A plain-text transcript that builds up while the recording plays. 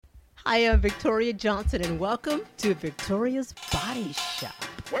I am Victoria Johnson, and welcome to Victoria's Body Shop.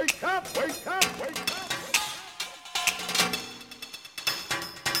 Wake up, wake up, wake up.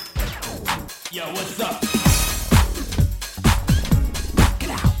 Yo, what's up?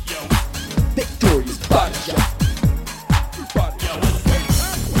 Get out. Yo, Victoria's Body Shop. yo, what's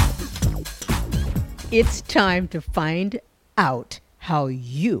up? It's time to find out how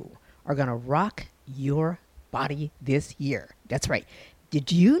you are going to rock your body this year. That's right. Did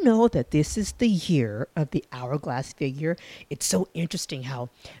you know that this is the year of the hourglass figure? It's so interesting how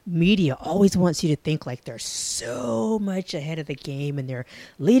media always wants you to think like they're so much ahead of the game and they're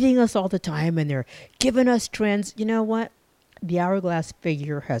leading us all the time and they're giving us trends. You know what? The hourglass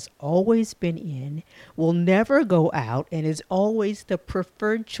figure has always been in, will never go out, and is always the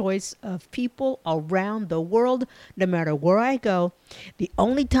preferred choice of people around the world, no matter where I go. The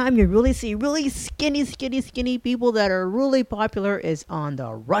only time you really see really skinny people that are really popular is on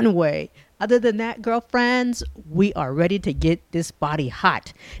the runway. Other than that, girlfriends, we are ready to get this body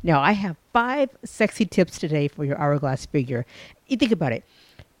hot. Now, I have 5 sexy tips today for your hourglass figure. You think about it.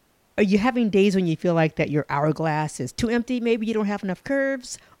 Are you having days when you feel like that your hourglass is too empty? Maybe you don't have enough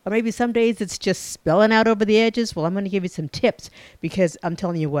curves, or maybe some days it's just spilling out over the edges. Well, I'm going to give you some tips because I'm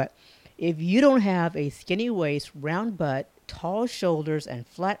telling you what, if you don't have a skinny waist, round butt, tall shoulders, and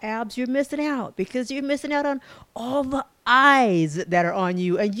flat abs, you're missing out because you're missing out on all the eyes that are on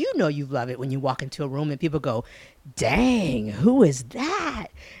you. And you know you love it when you walk into a room and people go, dang, who is that?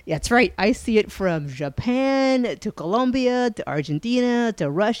 That's right. I see it from Japan to Colombia to Argentina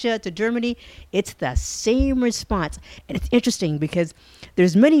to Russia to Germany. It's the same response. And it's interesting because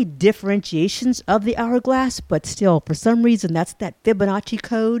there's many differentiations of the hourglass, but still, for some reason, that's that Fibonacci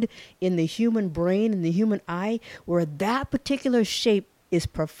code in the human brain and the human eye where that particular shape is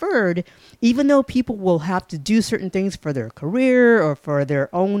preferred, even though people will have to do certain things for their career or for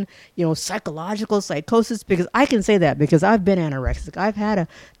their own, psychological psychosis. Because I can say that because I've been anorexic. I've had a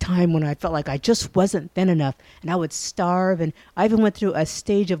time when I felt like I just wasn't thin enough and I would starve. And I even went through a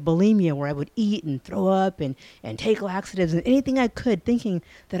stage of bulimia where I would eat and throw up and take laxatives and anything I could, thinking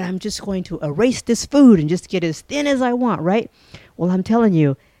that I'm just going to erase this food and just get as thin as I want, right? Well, I'm telling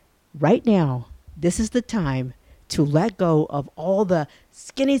you, right now, this is the time to let go of all the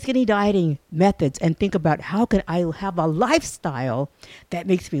skinny dieting methods and think about how can I have a lifestyle that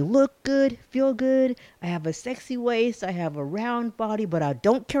makes me look good, feel good. I have a sexy waist, I have a round body, but I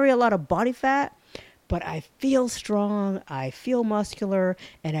don't carry a lot of body fat, but I feel strong, I feel muscular,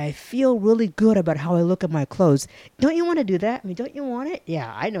 and I feel really good about how I look at my clothes. Don't you want to do that? I mean, don't you want it?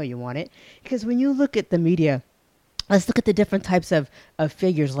 Yeah, I know you want it. Because when you look at the media, let's look at the different types of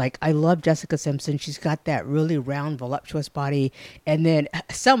figures. Like, I love Jessica Simpson. She's got that really round, voluptuous body. And then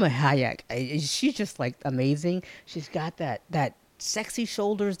Selma Hayek, she's just like amazing. She's got that sexy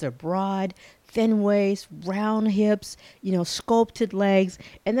shoulders. They're broad, thin waist, round hips, sculpted legs.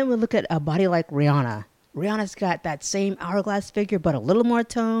 And then we look at a body like Rihanna. Rihanna's got that same hourglass figure, but a little more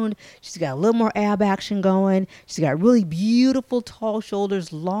toned. She's got a little more ab action going. She's got really beautiful tall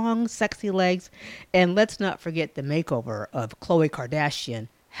shoulders, long, sexy legs. And let's not forget the makeover of Khloe Kardashian.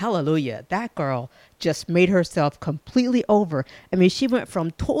 Hallelujah. That girl just made herself completely over. I mean, she went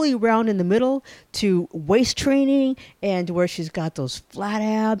from totally round in the middle to waist training and where she's got those flat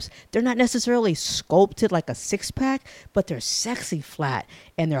abs. They're not necessarily sculpted like a six-pack, but they're sexy flat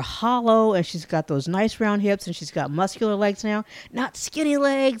and they're hollow, and she's got those nice round hips and she's got muscular legs now. Not skinny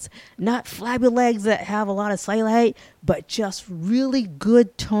legs, not flabby legs that have a lot of cellulite, but just really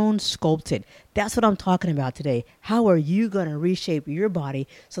good toned sculpted. That's what I'm talking about today. How are you going to reshape your body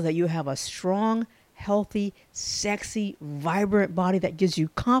so that you have a strong, healthy, sexy, vibrant body that gives you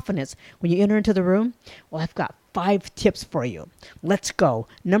confidence when you enter into the room? Well, I've got 5 tips for you. Let's go.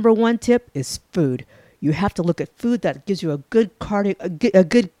 Number 1 tip is food. You have to look at food that gives you a good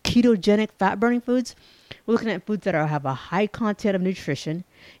ketogenic fat burning foods. We're looking at foods that have a high content of nutrition.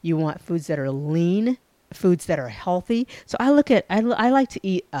 You want foods that are lean, foods that are healthy. So I like to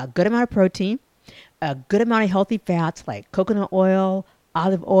eat a good amount of protein, a good amount of healthy fats like coconut oil,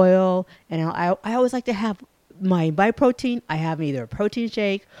 olive oil, and I always like to have my protein. I have either a protein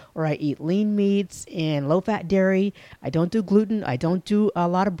shake or I eat lean meats and low-fat dairy. I don't do gluten. I don't do a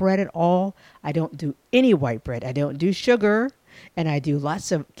lot of bread at all. I don't do any white bread. I don't do sugar. And I do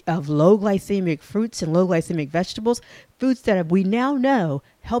lots of low glycemic fruits and low glycemic vegetables, foods that we now know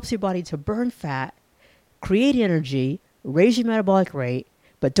helps your body to burn fat, create energy, raise your metabolic rate,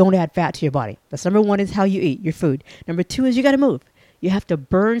 but don't add fat to your body. That's number 1 is how you eat your food. Number 2 is you got to move. You have to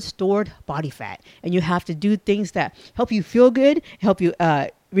burn stored body fat, and you have to do things that help you feel good, help you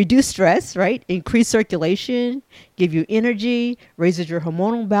reduce stress, right? Increase circulation, give you energy, raises your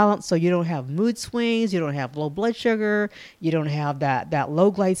hormonal balance so you don't have mood swings, you don't have low blood sugar, you don't have that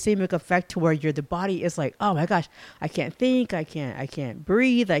low glycemic effect to where the body is like, oh my gosh, I can't think, I can't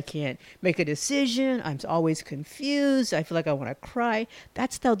breathe, I can't make a decision, I'm always confused, I feel like I want to cry.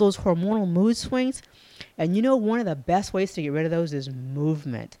 That's those hormonal mood swings. And one of the best ways to get rid of those is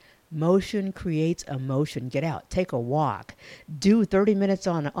movement. Motion creates emotion. Get out, take a walk, do 30 minutes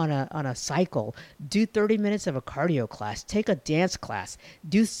on a cycle, do 30 minutes of a cardio class, take a dance class,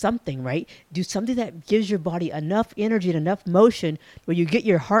 do something, right? Do something that gives your body enough energy and enough motion where you get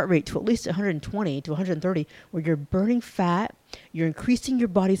your heart rate to at least 120 to 130, where you're burning fat, you're increasing your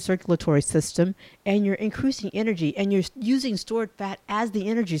body's circulatory system, and you're increasing energy, and you're using stored fat as the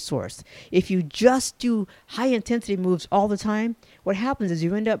energy source. If you just do high intensity moves all the time, what happens is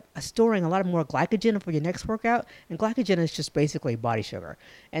you end up storing a lot more glycogen for your next workout, and glycogen is just basically body sugar.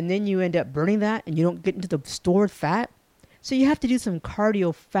 And then you end up burning that, and you don't get into the stored fat. So you have to do some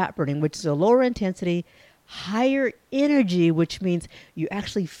cardio fat burning, which is a lower intensity, higher energy, which means you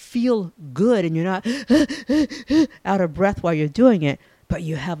actually feel good and you're not out of breath while you're doing it, but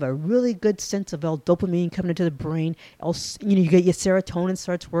you have a really good sense of dopamine coming into the brain. Else, you get your serotonin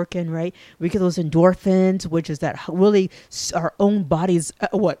starts working, right? We get those endorphins, which is that really our own body's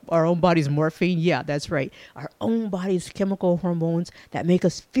our own body's morphine. Yeah, that's right. Our own body's chemical hormones that make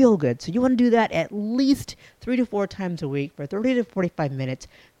us feel good. So you want to do that at least 3 to 4 times a week for 30 to 45 minutes.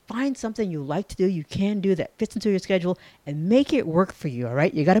 Find something you like to do, you can do that fits into your schedule, and make it work for you, all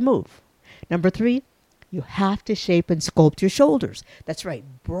right? You got to move. Number 3, you have to shape and sculpt your shoulders. That's right.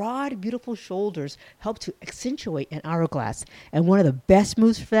 Broad, beautiful shoulders help to accentuate an hourglass. And one of the best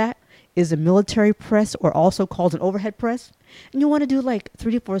moves for that is a military press, or also called an overhead press. And you want to do like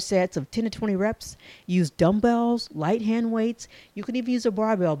 3 to 4 sets of 10 to 20 reps. Use dumbbells, light hand weights. You can even use a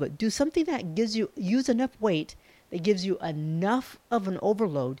barbell, but do something that use enough weight that gives you enough of an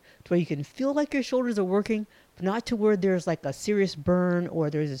overload to where you can feel like your shoulders are working, but not to where there's like a serious burn or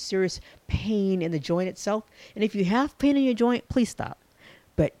there's a serious pain in the joint itself. And if you have pain in your joint, please stop.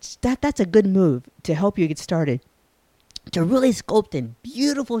 But that's a good move to help you get started, to really sculpt in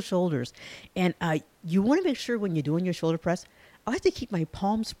beautiful shoulders. And you want to make sure when you're doing your shoulder press, I like to keep my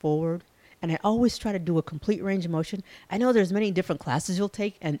palms forward. And I always try to do a complete range of motion. I know there's many different classes you'll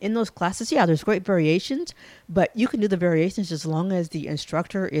take. And in those classes, yeah, there's great variations. But you can do the variations as long as the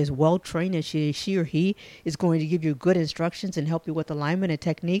instructor is well trained and she or he is going to give you good instructions and help you with alignment and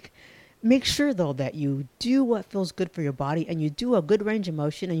technique. Make sure, though, that you do what feels good for your body and you do a good range of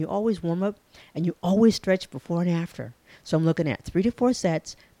motion and you always warm up and you always stretch before and after. So I'm looking at 3 to 4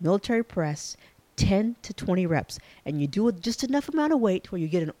 sets, military press, 10 to 20 reps, and you do it just enough amount of weight where you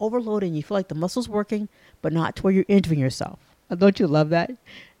get an overload and you feel like the muscle's working, but not to where you're injuring yourself. Don't you love that?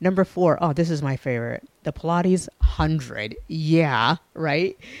 Number 4, oh, this is my favorite, the Pilates 100. Yeah,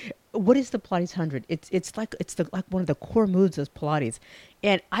 right? What is the Pilates 100? It's like one of the core moves of Pilates,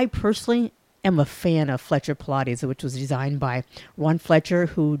 and I personally am a fan of Fletcher Pilates, which was designed by Ron Fletcher,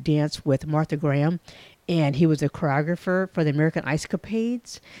 who danced with Martha Graham. And he was a choreographer for the American Ice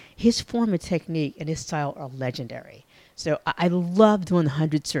Capades. His form and technique and his style are legendary. So I love doing the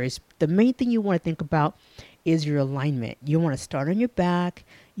 100 series. The main thing you want to think about is your alignment. You want to start on your back.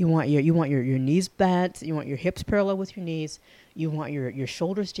 You want your knees bent. You want your hips parallel with your knees. You want your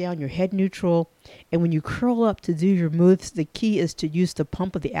shoulders down, your head neutral. And when you curl up to do your moves, the key is to use the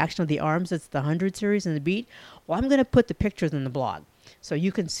pump of the action of the arms. It's the 100 series and the beat. Well, I'm going to put the pictures in the blog, so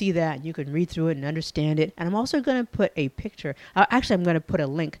you can see that, you can read through it and understand it. And I'm also going to put a picture. Actually, I'm going to put a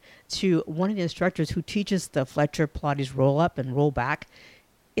link to one of the instructors who teaches the Fletcher Pilates roll up and roll back.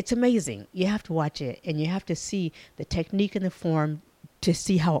 It's amazing. You have to watch it, and you have to see the technique and the form to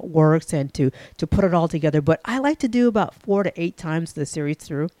see how it works and to put it all together. But I like to do about 4 to 8 times the series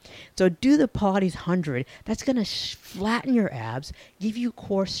through. So do the Pilates 100. That's going to flatten your abs, give you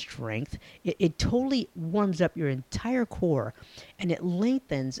core strength. It totally warms up your entire core, and it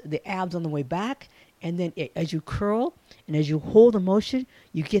lengthens the abs on the way back. And then as you curl and as you hold the motion,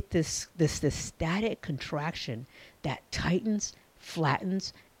 you get this static contraction that tightens,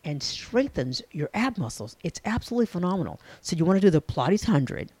 flattens, and strengthens your ab muscles. It's absolutely phenomenal. So you want to do the Pilates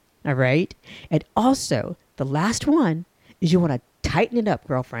 100, all right? And also, the last one is you want to tighten it up,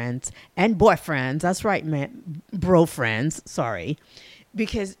 girlfriends and boyfriends. That's right, man. Bro friends, sorry.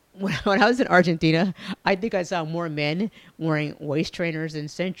 Because when I was in Argentina, I think I saw more men wearing waist trainers and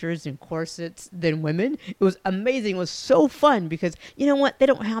cinchers and corsets than women. It was amazing. It was so fun because, you know what? They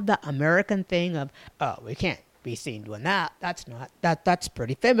don't have that American thing of, oh, we can't be seen doing that. That's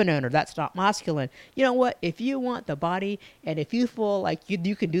pretty feminine, or that's not masculine. You know what? If you want the body, and if you feel like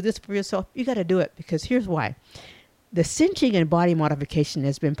you can do this for yourself, you got to do it, because here's why. The cinching and body modification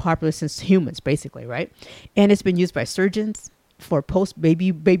has been popular since humans, basically, right? And it's been used by surgeons for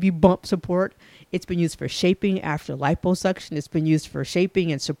post-baby bump support. It's been used for shaping after liposuction. It's been used for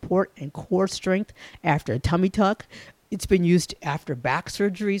shaping and support and core strength after a tummy tuck. It's been used after back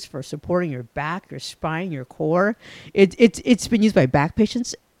surgeries for supporting your back, your spine, your core. It's been used by back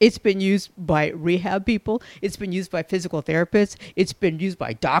patients. It's been used by rehab people. It's been used by physical therapists. It's been used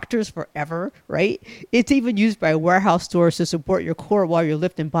by doctors forever, right? It's even used by warehouse stores to support your core while you're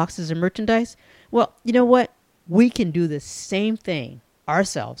lifting boxes of merchandise. Well, you know what? We can do the same thing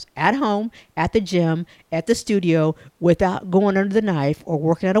ourselves at home, at the gym, at the studio, without going under the knife or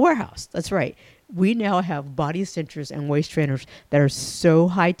working at a warehouse. That's right. We now have body centers and waist trainers that are so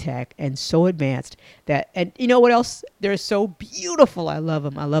high tech and so advanced that, and you know what else? They're so beautiful. I love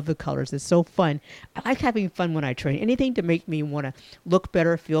them. I love the colors. It's so fun. I like having fun when I train. Anything to make me want to look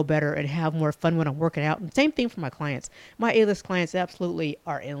better, feel better, and have more fun when I'm working out. And same thing for my clients. My A-list clients absolutely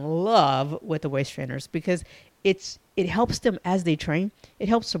are in love with the waist trainers, because it helps them as they train. It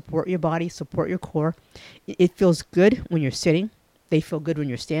helps support your body, support your core. It feels good when you're sitting. They feel good when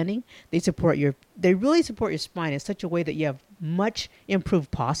you're standing. They really support your spine in such a way that you have much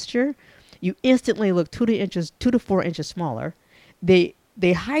improved posture. You instantly look 2 to 4 inches smaller. They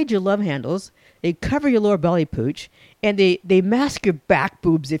hide your love handles. They cover your lower belly pooch, and they mask your back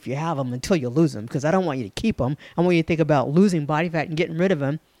boobs if you have them until you lose them, because I don't want you to keep them. I want you to think about losing body fat and getting rid of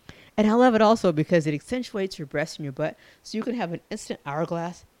them. And I love it also because it accentuates your breasts and your butt, so you can have an instant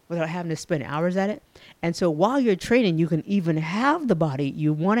hourglass without having to spend hours at it. And so while you're training, you can even have the body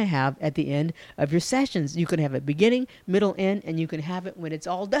you want to have at the end of your sessions. You can have it beginning, middle, end, and you can have it when it's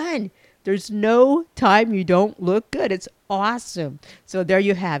all done. There's no time you don't look good. It's awesome. So there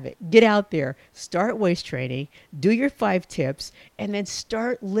you have it. Get out there, start waist training, do your 5 tips, and then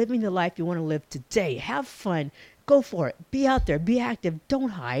start living the life you want to live today. Have fun. Go for it. Be out there. Be active. Don't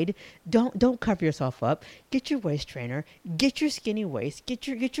hide. Don't cover yourself up. Get your waist trainer. Get your skinny waist. Get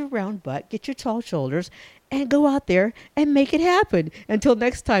your round butt. Get your tall shoulders, and go out there and make it happen. Until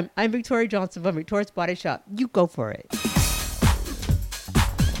next time, I'm Victoria Johnson from Victoria's Body Shop. You go for it.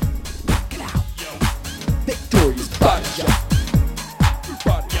 Victoria's Body Shop.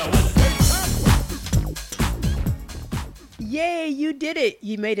 Yay, you did it.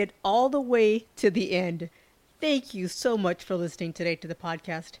 You made it all the way to the end. Thank you so much for listening today to the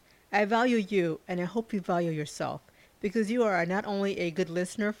podcast. I value you, and I hope you value yourself, because you are not only a good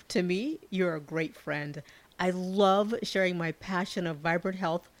listener to me, you're a great friend. I love sharing my passion of vibrant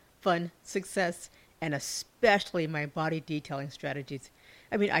health, fun, success, and especially my body detailing strategies.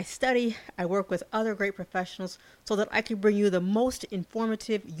 I study, I work with other great professionals so that I can bring you the most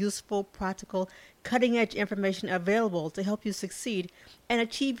informative, useful, practical, cutting-edge information available to help you succeed and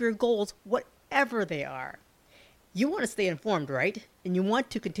achieve your goals, whatever they are. You want to stay informed, right? And you want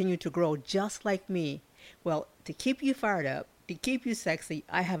to continue to grow just like me. Well, to keep you fired up, to keep you sexy,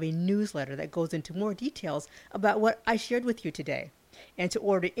 I have a newsletter that goes into more details about what I shared with you today. And to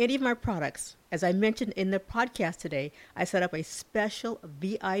order any of my products, as I mentioned in the podcast today, I set up a special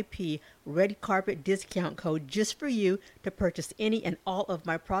VIP red carpet discount code just for you to purchase any and all of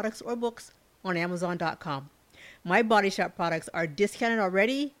my products or books on Amazon.com. My Body Shop products are discounted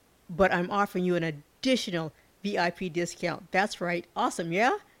already, but I'm offering you an additional VIP discount. That's right. Awesome,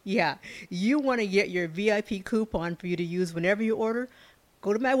 yeah? Yeah. You want to get your VIP coupon for you to use whenever you order?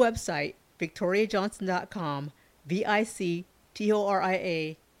 Go to my website, victoriajohnson.com,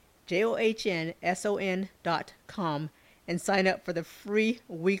 VICTORIAJOHNSON.com, and sign up for the free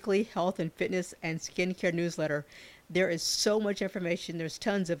weekly health and fitness and skincare newsletter. There is so much information. There's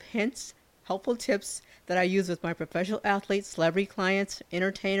tons of hints, helpful tips that I use with my professional athletes, celebrity clients,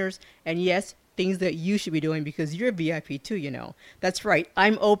 entertainers, and yes, things that you should be doing because you're VIP too, you know. That's right.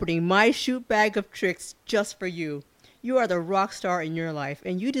 I'm opening my shoot bag of tricks just for you. You are the rock star in your life,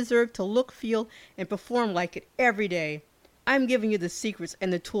 and you deserve to look, feel, and perform like it every day. I'm giving you the secrets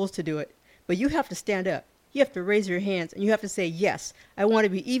and the tools to do it, but you have to stand up. You have to raise your hands, and you have to say, yes, I want to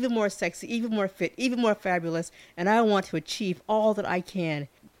be even more sexy, even more fit, even more fabulous, and I want to achieve all that I can.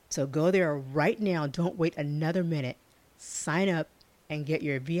 So go there right now. Don't wait another minute. Sign up and get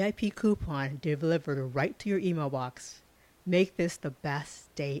your VIP coupon delivered right to your email box. Make this the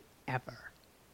best day ever.